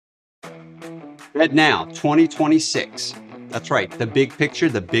FedNow 2026. That's right, the big picture,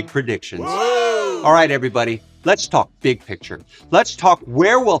 the big predictions. Whoa! All right, everybody, let's talk big picture. Let's talk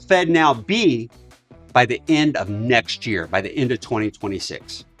where will FedNow be by the end of next year, by the end of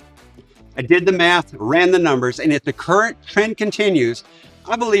 2026. I did the math, ran the numbers, and if the current trend continues,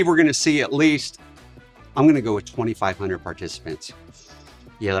 I believe we're gonna see at least, I'm gonna go with 2,500 participants.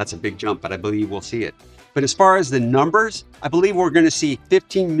 Yeah, that's a big jump, but I believe we'll see it. But as far as the numbers, I believe we're going to see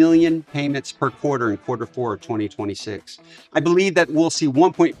 15 million payments per quarter in quarter 4 of 2026. I believe that we'll see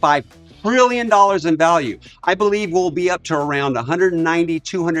 $1.5 trillion in value. I believe we'll be up to around 190,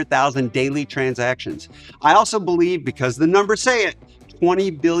 200,000 daily transactions. I also believe, because the numbers say it,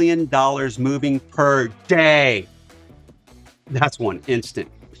 $20 billion moving per day. That's one instant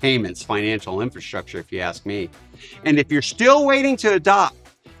payments financial infrastructure, if you ask me. And if you're still waiting to adopt,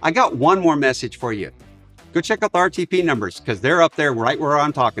 I got one more message for you. Go check out the RTP numbers because they're up there right where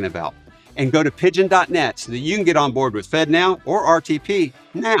I'm talking about. And go to pigeon.net so that you can get on board with FedNow or RTP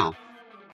now.